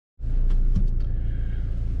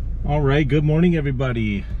All right, good morning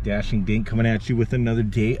everybody. Dashing Dink coming at you with another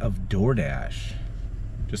day of Doordash.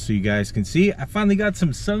 Just so you guys can see, I finally got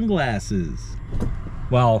some sunglasses.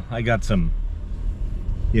 Well, I got some,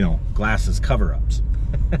 glasses cover-ups.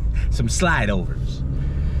 Some slide overs.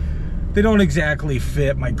 They don't exactly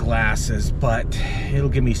fit my glasses, but it'll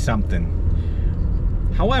give me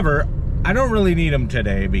something. However, I don't really need them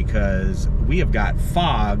today because we have got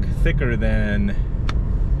fog thicker than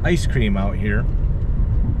ice cream out here.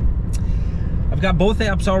 I've got both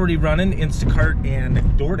apps already running, Instacart and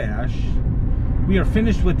Doordash. We are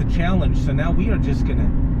finished with the challenge, so now we are just gonna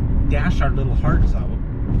dash our little hearts out,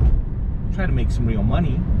 try to make some real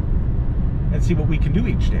money, and see what we can do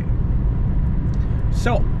each day.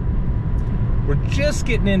 So, we're just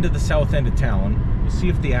getting into the south end of town. We'll see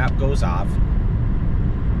if the app goes off.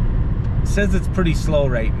 It says it's pretty slow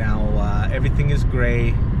right now. Everything is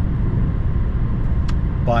gray,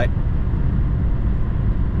 but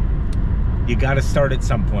you got to start at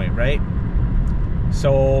some point, right?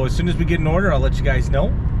 So as soon as we get an order, I'll let you guys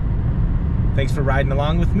know. Thanks for riding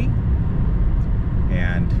along with me,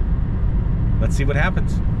 and let's see what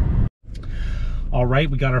happens. All right,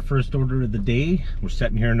 we got our first order of the day. We're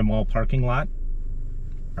sitting here in the mall parking lot,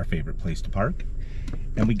 our favorite place to park,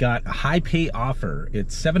 and we got a high pay offer.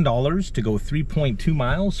 It's $7 to go 3.2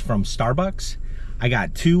 miles from Starbucks. I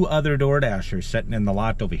got two other DoorDashers sitting in the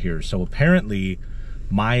lot over here, so apparently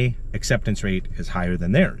my acceptance rate is higher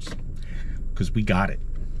than theirs because we got it.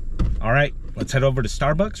 All right, let's head over to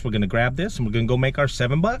Starbucks. We're gonna grab this and we're gonna go make our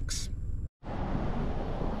 $7.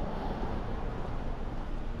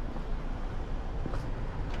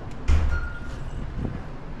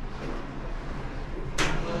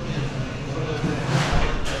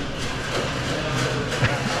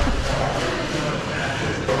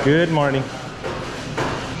 Good morning.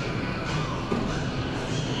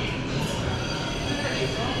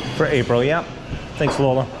 For April, yeah. Thanks,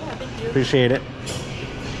 Lola. Yeah, thank you. Appreciate it.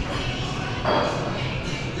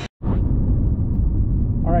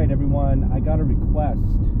 All right, everyone. I got a request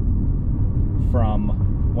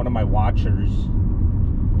from one of my watchers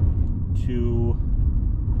to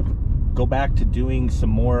go back to doing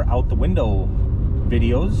some more out the window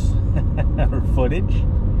videos or footage.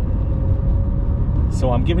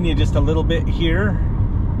 So I'm giving you just a little bit here.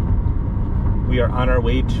 We are on our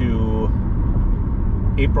way to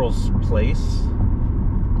April's place,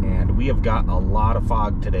 and we have got a lot of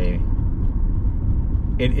fog today.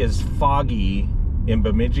 It is foggy in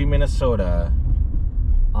Bemidji, Minnesota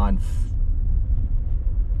on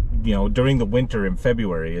during the winter in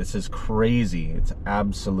February. This is crazy. It's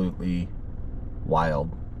absolutely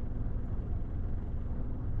wild.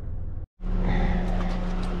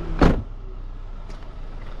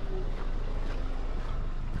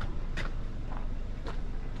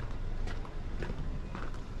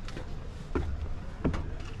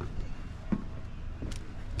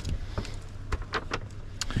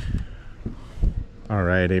 All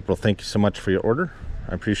right, April, thank you so much for your order.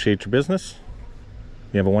 I appreciate your business.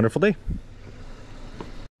 You have a wonderful day.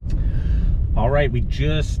 All right, we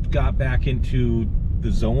just got back into the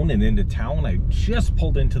zone and into town. I just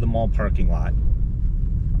pulled into the mall parking lot,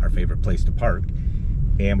 our favorite place to park,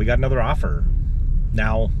 and we got another offer.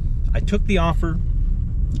 Now, I took the offer.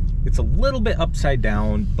 It's a little bit upside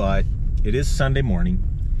down, but it is Sunday morning.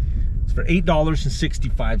 It's for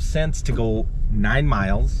 $8.65 to go 9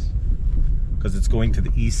 miles. Because it's going to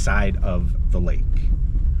the east side of the lake.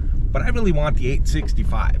 But I really want the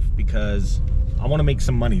 $8.65 because I want to make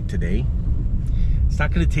some money today. It's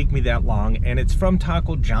not going to take me that long, and it's from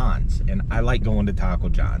Taco John's, and I like going to Taco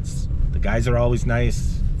John's. The guys are always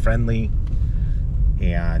nice, friendly,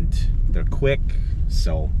 and they're quick.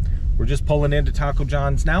 So we're just pulling into Taco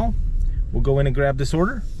John's now. We'll go in and grab this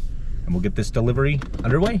order, and we'll get this delivery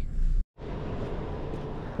underway.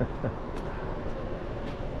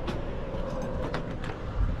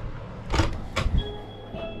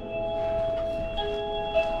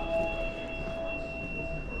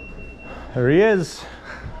 There he is.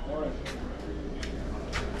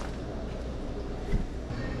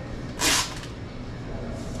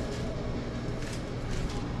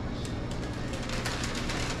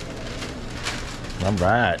 All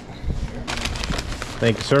right.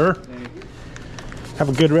 Thank you, sir. Thank you. Have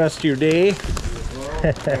a good rest of your day.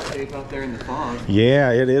 Safe out there in the fog.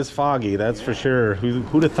 Yeah, it is foggy, that's for sure.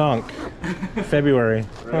 Who'd have thunk? February.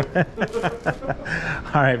 Right.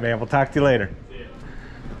 All right, man. We'll talk to you later.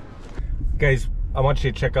 Guys, I want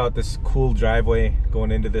you to check out this cool driveway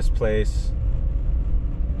going into this place.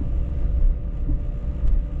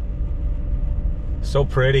 So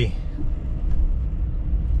pretty.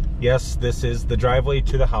 Yes, this is the driveway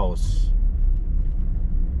to the house.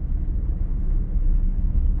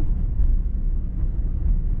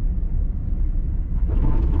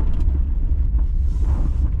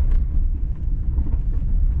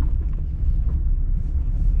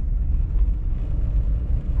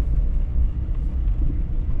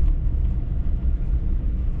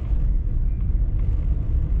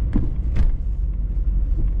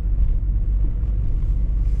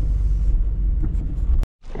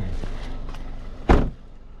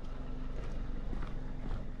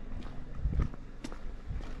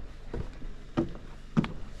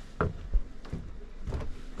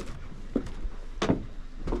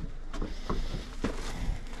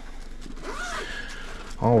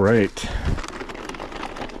 All right.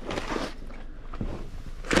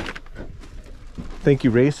 Thank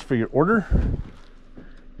you, Race, for your order.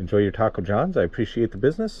 Enjoy your Taco John's. I appreciate the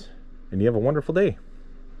business, and you have a wonderful day.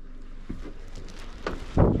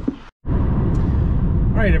 All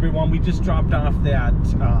right, everyone, we just dropped off that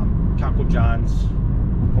Taco John's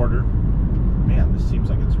order. Man, this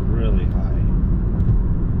seems like it's really high.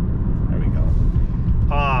 There we go.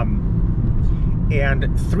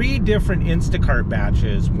 And 3 different Instacart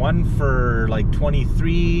batches, one for like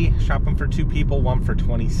 23, shopping for 2 people, one for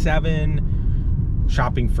 27,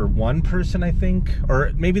 shopping for 1 person, I think.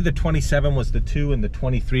 Or maybe the 27 was the 2 and the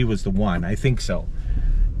 23 was the 1, I think so.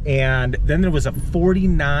 And then there was a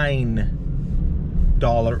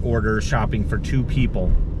 $49 order shopping for 2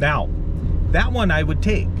 people. Now, that one I would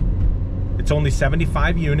take. It's only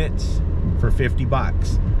 75 units for 50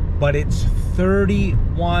 bucks, but it's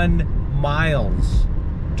 31 miles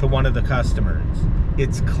to one of the customers.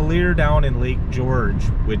 It's clear down in Lake George,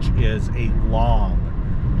 which is a long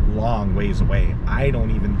ways away. I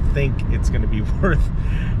don't even think it's going to be worth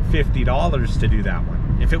 $50 to do that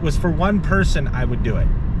one. If it was for 1 person, I would do it,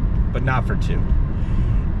 but not for 2.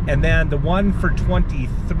 And then the one for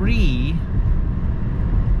 23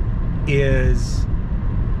 is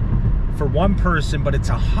for 1 person, but it's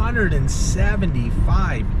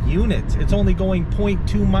 175 units. It's only going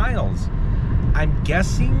 0.2 miles. I'm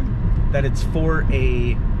guessing that it's for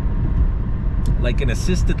like an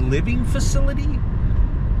assisted living facility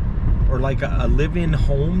or like a live-in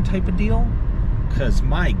home type of deal. Because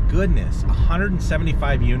my goodness,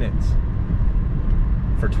 175 units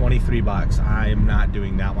for 23 bucks. I am not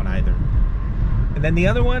doing that one either. And then the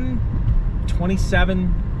other one,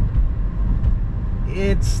 27,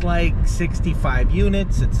 it's like 65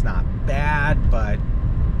 units. It's not bad, but you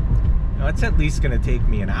know, it's at least gonna take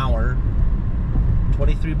me an hour.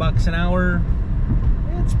 23 bucks an hour,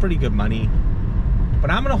 it's pretty good money. But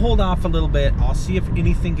I'm gonna hold off a little bit. I'll see if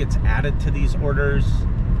anything gets added to these orders.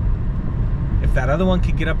 If that other one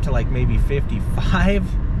could get up to like maybe 55,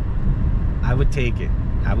 I would take it.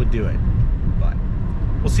 I would do it. But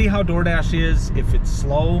we'll see how DoorDash is. If it's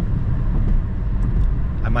slow,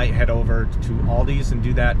 I might head over to Aldi's and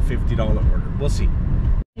do that $50 order. We'll see.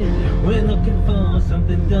 We're looking for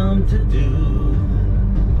something dumb to do.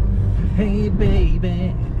 Hey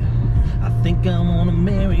baby, I think I wanna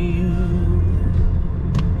marry you.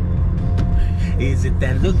 Is it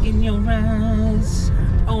that look in your eyes,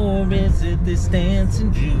 or is it this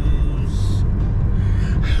dancing juice?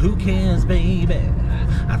 Who cares, baby?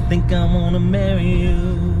 I think I wanna marry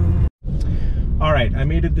you. All right, I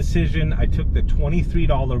made a decision. I took the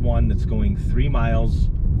 $23 one that's going 3 miles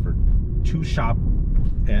for 2 shop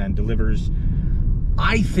and delivers.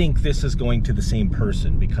 I think this is going to the same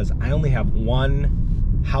person because I only have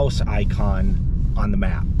 1 house icon on the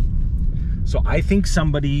map. So I think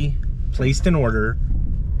somebody placed an order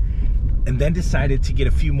and then decided to get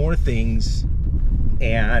a few more things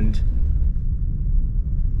and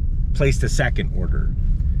placed a second order.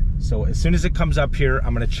 So as soon as it comes up here,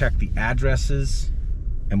 I'm gonna check the addresses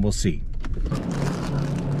and we'll see.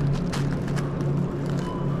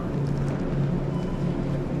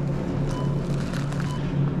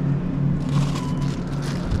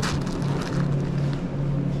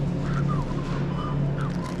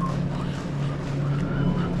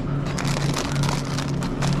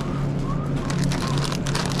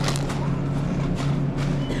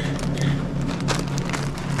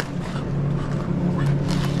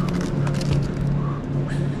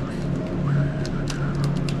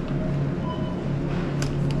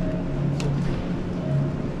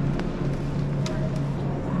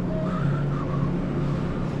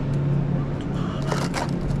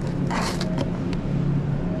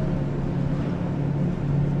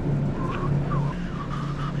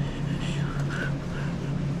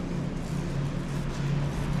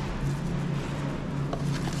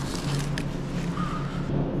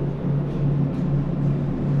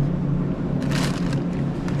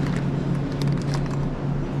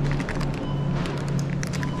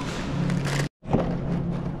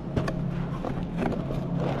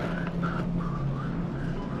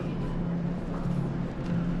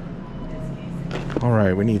 All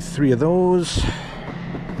right, we need 3 of those.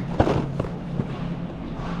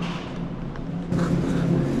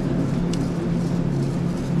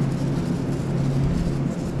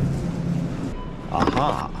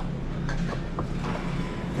 Aha.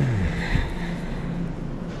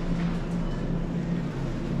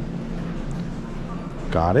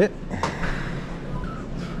 Got it.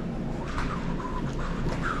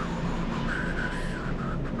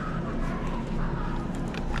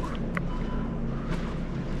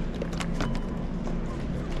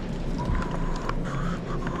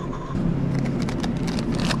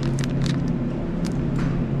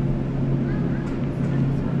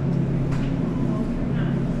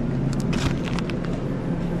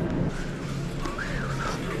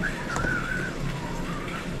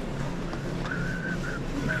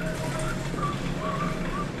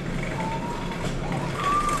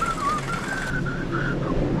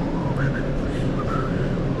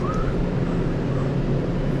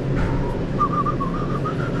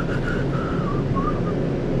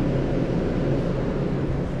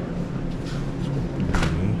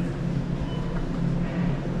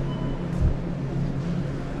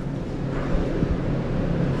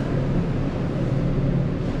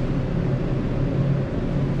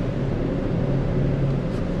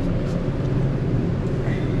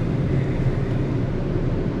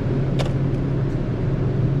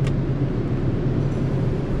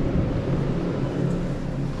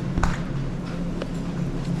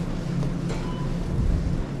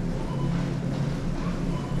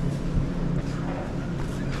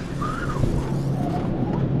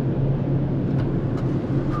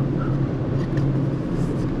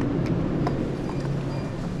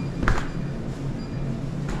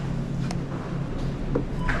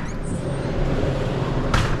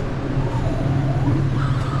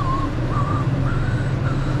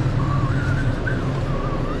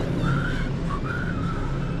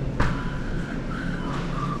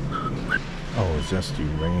 zesty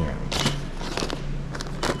ranch.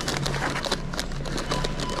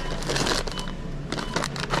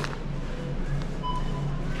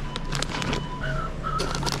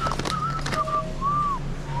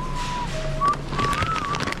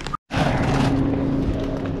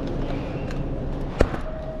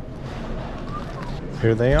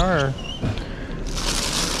 Here they are.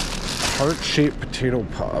 Heart-shaped potato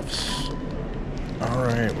puffs. All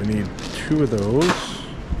right, we need 2 of those.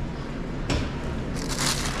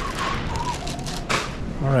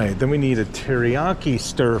 All right, then we need a teriyaki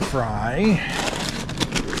stir fry.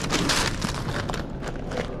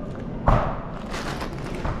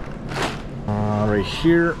 Right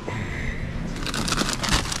here.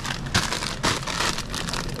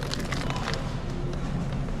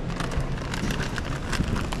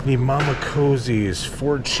 Need Mama Cozy's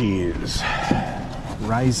 4 cheese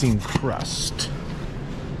rising crust.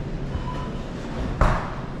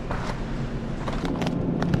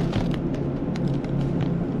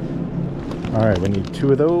 All right, we need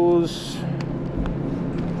 2 of those.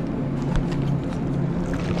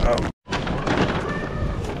 Oh.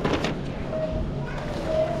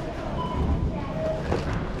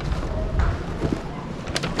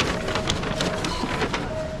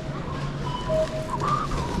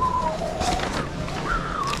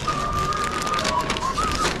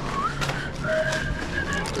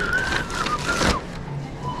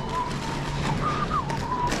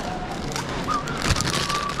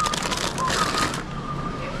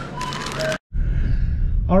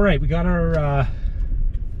 All right, we got our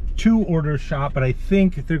 2 orders shot, but I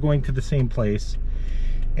think they're going to the same place.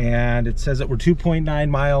 And it says that we're 2.9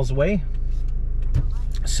 miles away.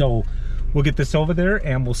 So we'll get this over there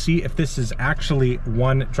and we'll see if this is actually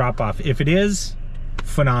one drop off. If it is,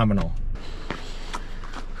 phenomenal.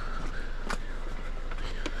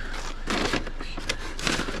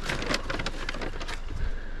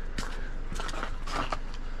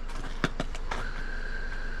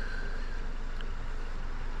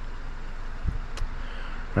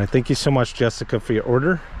 All right, thank you so much, Jessica, for your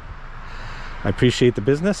order. I appreciate the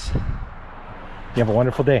business. You have a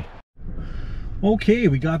wonderful day. Okay,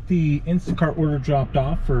 we got the Instacart order dropped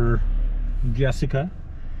off for Jessica.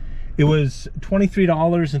 It was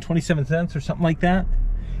 $23.27 or something like that.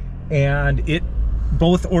 And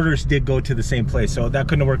both orders did go to the same place, so that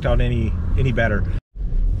couldn't have worked out any better.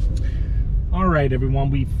 All right, everyone,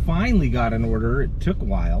 we finally got an order. It took a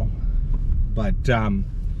while, but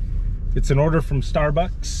it's an order from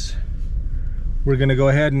Starbucks. We're gonna go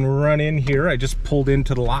ahead and run in here. I just pulled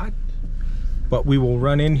into the lot, but we will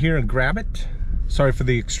run in here and grab it. Sorry for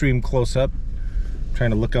the extreme close-up. Trying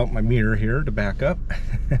to look out my mirror here to back up.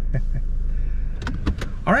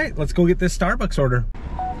 All right, let's go get this Starbucks order.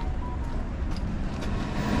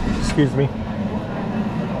 Excuse me.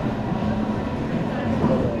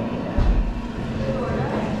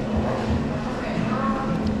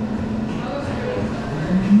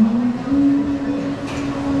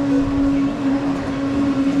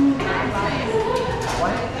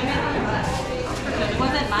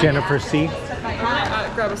 Jennifer C.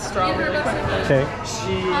 Grab a straw really quick. Okay.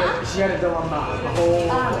 She had a dilemma. The whole.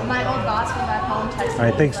 My old boss from back home texted me. All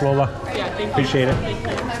right, thanks, Lola. Yeah, thank you. Appreciate it. My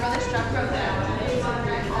brother's truck broke down.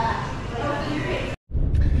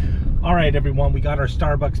 All right, everyone, we got our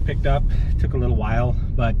Starbucks picked up. Took a little while,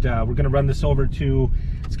 but we're gonna run this over to,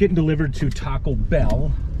 it's getting delivered to Taco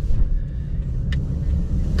Bell.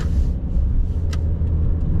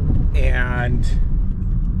 And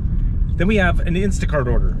then we have an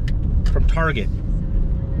Instacart order from Target.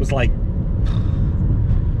 It was like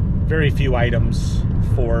very few items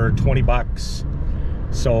for 20 bucks.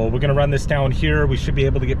 So we're gonna run this down here. We should be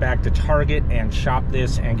able to get back to Target and shop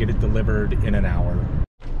this and get it delivered in an hour.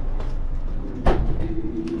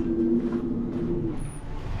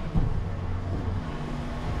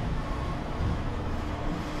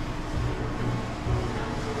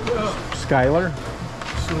 Skylar.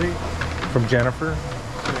 Sweet. From Jennifer.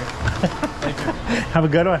 Thank you. Have a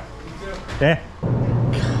good one. Yeah.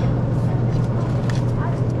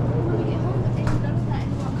 When we get home, if they can notice that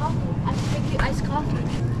and want coffee, I can make you iced coffee.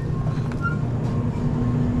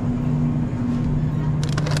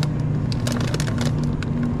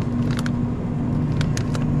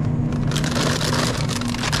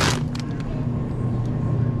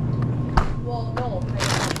 Well, no.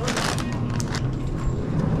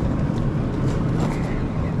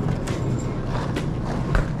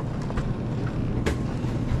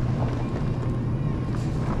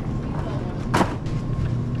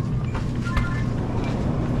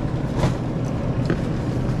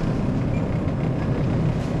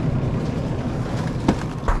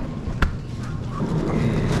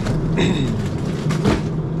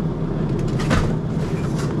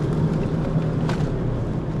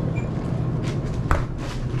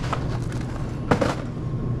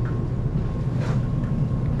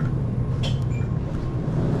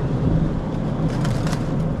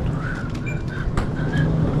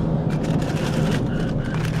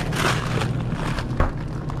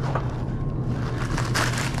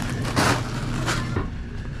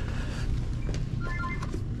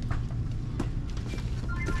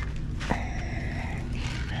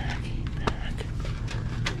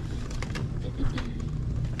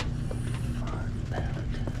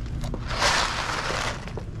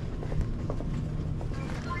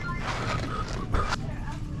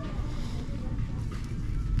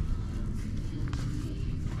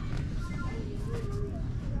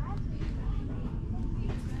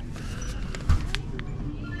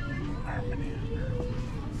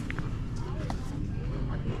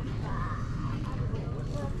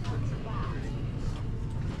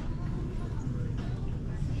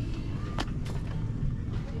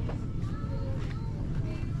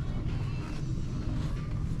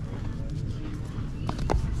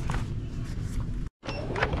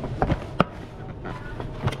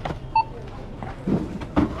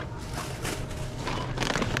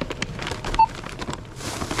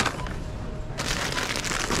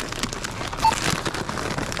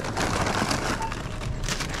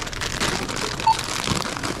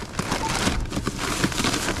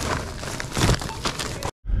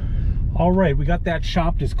 All right, we got that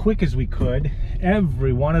shopped as quick as we could.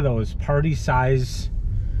 Every one of those party size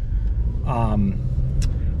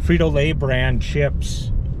Frito-Lay brand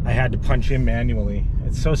chips I had to punch in manually.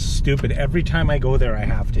 It's so stupid. Every time I go there I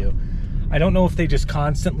have to. I don't know if they just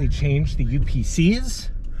constantly change the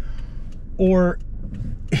UPCs or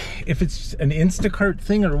if it's an Instacart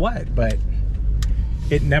thing or what, but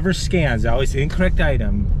it never scans. I always say incorrect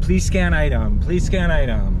item, please scan item, please scan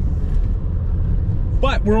item.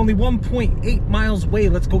 But we're only 1.8 miles away.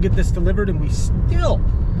 Let's go get this delivered, and we still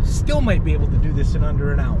might be able to do this in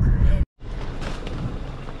under an hour.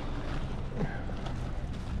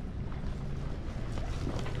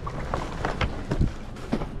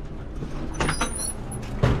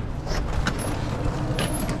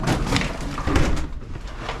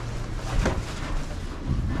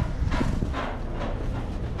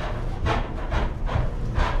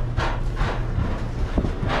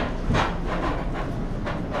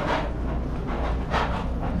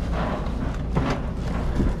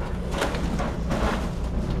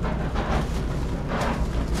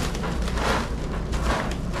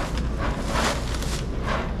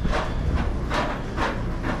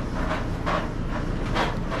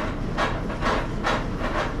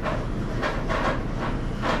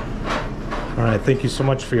 All right, thank you so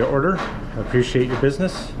much for your order. I appreciate your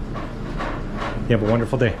business. You have a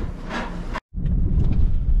wonderful day.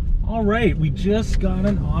 All right, we just got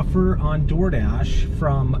an offer on Doordash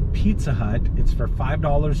from Pizza Hut. It's for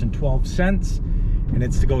 $5.12, and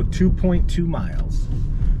it's to go 2.2 miles.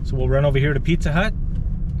 So we'll run over here to Pizza Hut,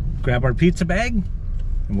 grab our pizza bag,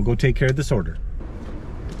 and we'll go take care of this order.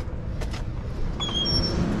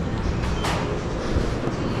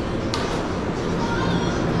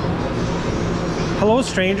 Hello,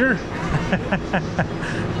 stranger.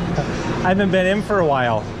 I haven't been in for a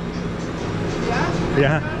while.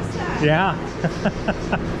 Yeah? Yeah.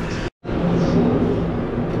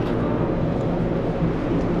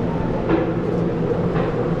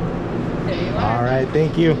 All right,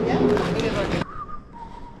 thank you.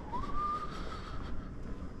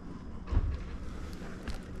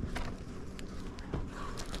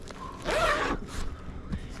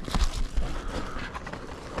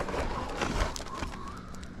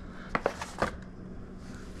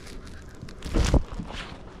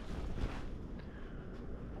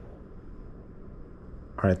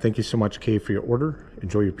 All right, thank you so much, Kay, for your order.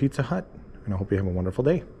 Enjoy your Pizza Hut, and I hope you have a wonderful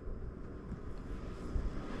day.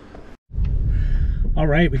 All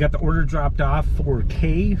right, we got the order dropped off for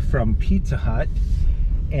Kay from Pizza Hut,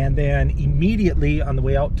 and then immediately on the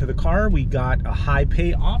way out to the car, we got a high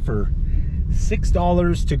pay offer.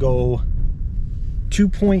 $6 to go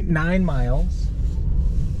 2.9 miles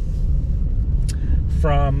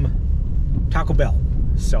from Taco Bell.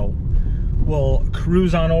 So we'll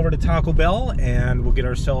cruise on over to Taco Bell and we'll get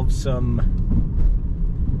ourselves some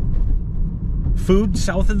food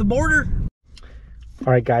south of the border.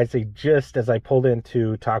 All right, guys, they just, as I pulled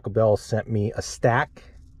into Taco Bell, sent me a stack,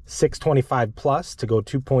 $6.25 plus to go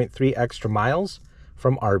 2.3 extra miles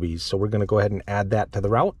from Arby's. So we're going to go ahead and add that to the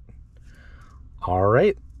route. All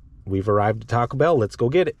right, we've arrived at Taco Bell. Let's go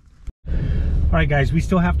get it. All right, guys, we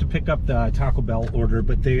still have to pick up the Taco Bell order,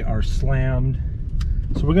 but they are slammed.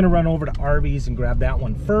 So we're gonna run over to Arby's and grab that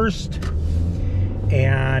one first.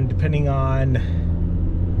 And depending on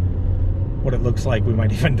what it looks like, we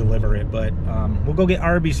might even deliver it. But we'll go get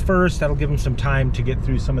Arby's first. That'll give them some time to get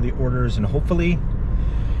through some of the orders, and hopefully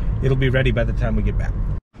it'll be ready by the time we get back.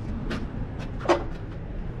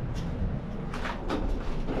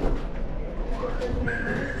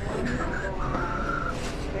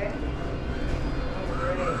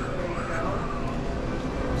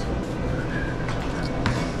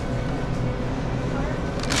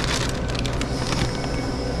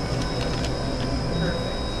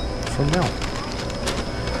 From now.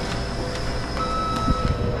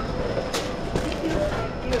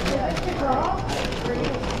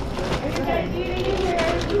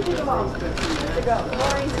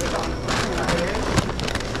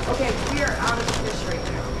 Okay, we are out of the fish right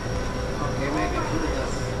now.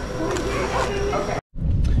 Okay.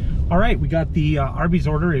 All right, we got the Arby's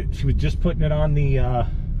order. She was just putting it on the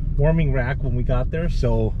warming rack when we got there,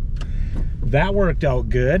 so that worked out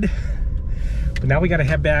good. But now we got to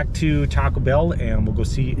head back to Taco Bell and we'll go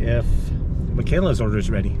see if Michaela's order is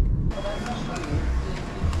ready.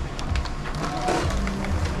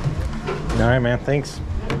 All right, man, thanks.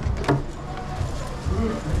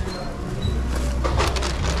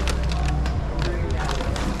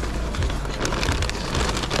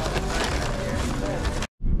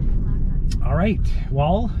 All right,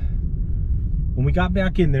 well, when we got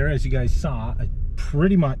back in there, as you guys saw, I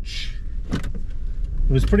pretty much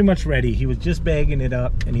it was pretty much ready. He was just bagging it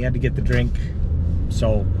up and he had to get the drink.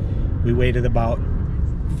 So we waited about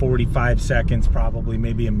 45 seconds, probably,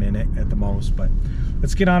 maybe a minute at the most. But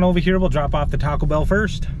let's get on over here. We'll drop off the Taco Bell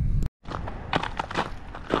first.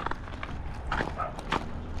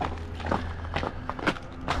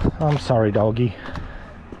 I'm sorry, doggy.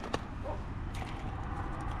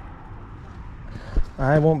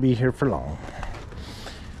 I won't be here for long.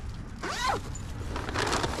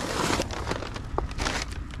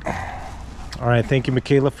 All right, thank you,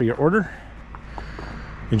 Michaela, for your order.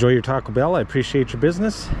 Enjoy your Taco Bell. I appreciate your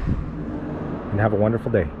business, and have a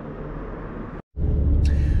wonderful day.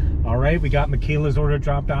 All right, we got Michaela's order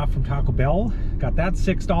dropped off from Taco Bell. Got that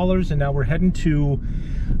 $6, and now we're heading to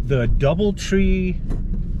the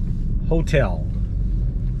DoubleTree Hotel.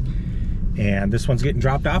 And this one's getting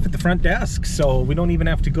dropped off at the front desk, so we don't even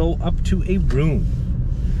have to go up to a room.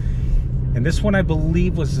 And this one, I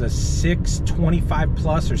believe, was a 625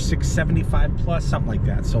 plus or 675 plus, something like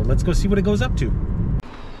that. So let's go see what it goes up to.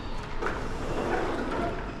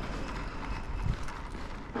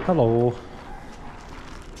 Hello.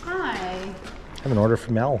 Hi. I have an order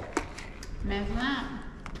from Mel. Imagine that.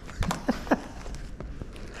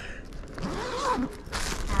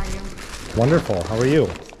 How are you? Wonderful. How are you?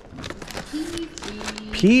 Peachy.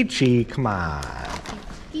 Peachy, come on.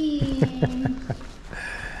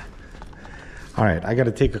 All right, I got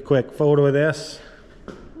to take a quick photo of this.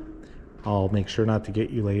 I'll make sure not to get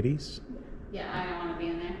you ladies. Yeah, I don't want to be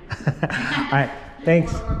in there. All right,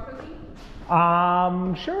 thanks. Want more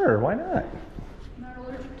cookie? Sure, why not? Not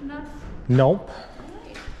allergic to nuts? Nope.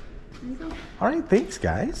 Alright. There you go. All right, thanks,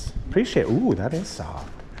 guys. Appreciate it. Ooh, that is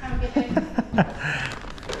soft. Have a good day.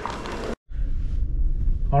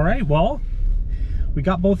 All right, well, we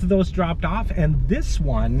got both of those dropped off, and this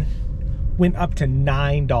one went up to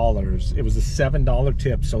 $9. It was a $7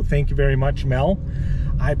 tip, so thank you very much, Mel.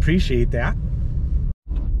 I appreciate that.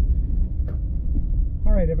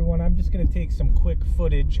 All right, everyone, I'm just going to take some quick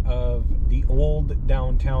footage of the old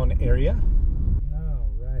downtown area. All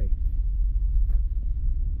right.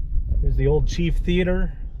 Here's the old Chief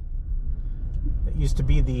Theater. It used to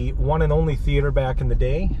be the one and only theater back in the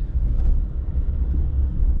day.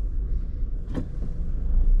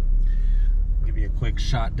 Give you a quick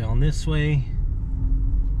shot down this way.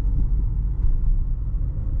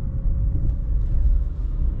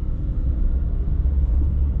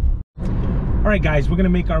 All right, guys, we're gonna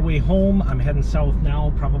make our way home. I'm heading south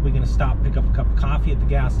now. Probably gonna stop, pick up a cup of coffee at the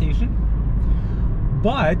gas station.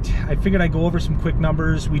 But I figured I'd go over some quick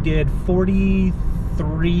numbers. We did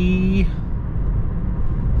 43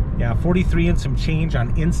 and some change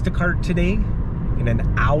on Instacart today in an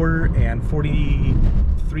hour and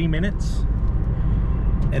 43 minutes.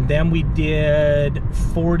 And then we did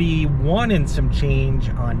 41 and some change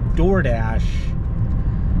on Doordash.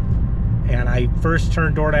 And I first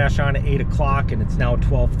turned Doordash on at 8 o'clock and it's now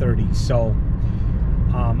 12:30. So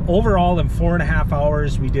overall in 4.5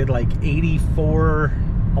 hours, we did like 84,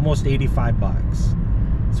 almost 85 bucks.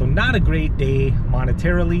 So not a great day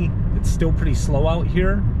monetarily. It's still pretty slow out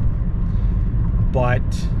here. But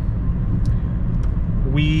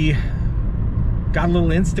we got a little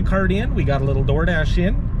Instacart in, we got a little Doordash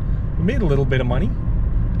in. We made a little bit of money.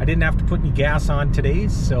 I didn't have to put any gas on today,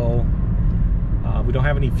 so we don't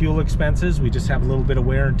have any fuel expenses. We just have a little bit of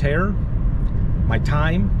wear and tear, my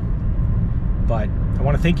time. But I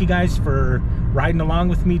want to thank you guys for riding along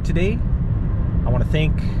with me today. I want to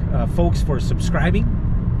thank folks for subscribing,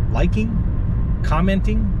 liking,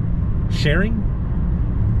 commenting, sharing.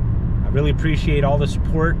 I really appreciate all the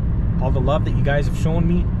support, all the love that you guys have shown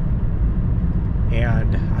me.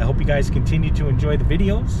 And I hope you guys continue to enjoy the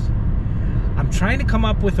videos. I'm trying to come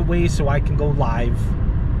up with a way so I can go live.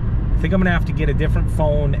 I think I'm gonna have to get a different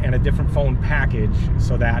phone and a different phone package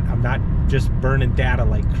so that I'm not just burning data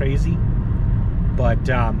like crazy. But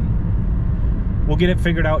we'll get it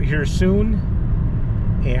figured out here soon.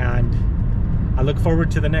 And I look forward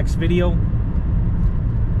to the next video.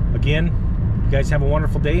 Again, you guys have a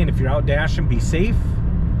wonderful day, and if you're out dashing, be safe.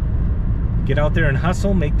 Get out there and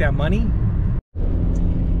hustle, make that money.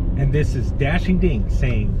 And this is Dashing Dink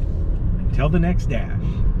saying, until the next dash.